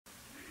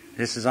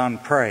This is on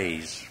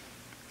praise.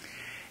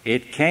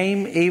 It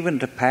came even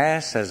to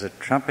pass as the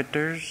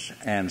trumpeters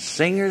and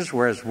singers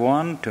were as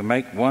one to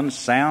make one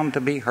sound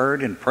to be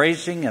heard in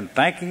praising and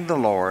thanking the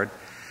Lord.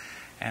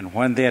 And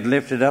when they had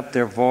lifted up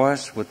their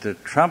voice with the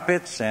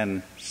trumpets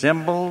and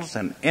cymbals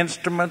and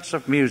instruments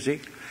of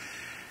music,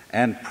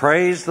 and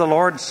praised the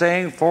Lord,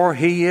 saying, For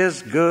he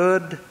is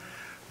good,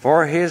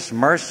 for his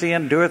mercy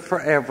endureth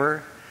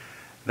forever,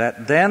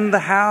 that then the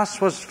house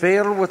was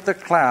filled with the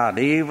cloud,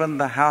 even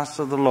the house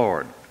of the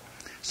Lord,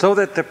 so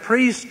that the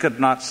priest could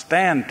not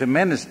stand to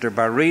minister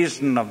by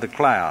reason of the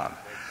cloud.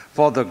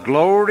 For the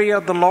glory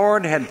of the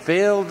Lord had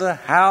filled the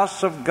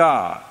house of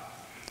God.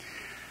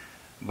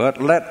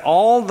 But let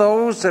all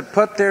those that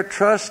put their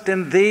trust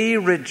in thee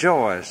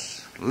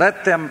rejoice.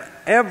 Let them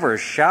ever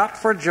shout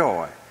for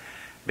joy,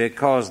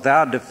 because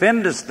thou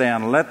defendest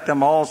them. Let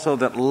them also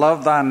that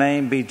love thy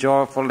name be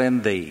joyful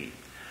in thee.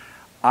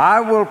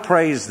 I will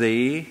praise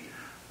thee,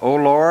 O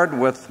Lord,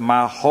 with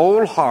my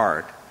whole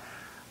heart.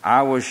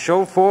 I will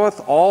show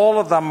forth all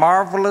of thy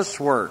marvelous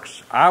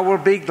works. I will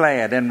be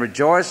glad and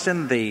rejoice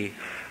in thee.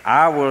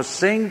 I will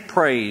sing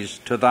praise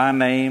to thy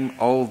name,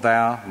 O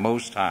thou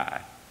Most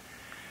High.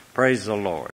 Praise the Lord.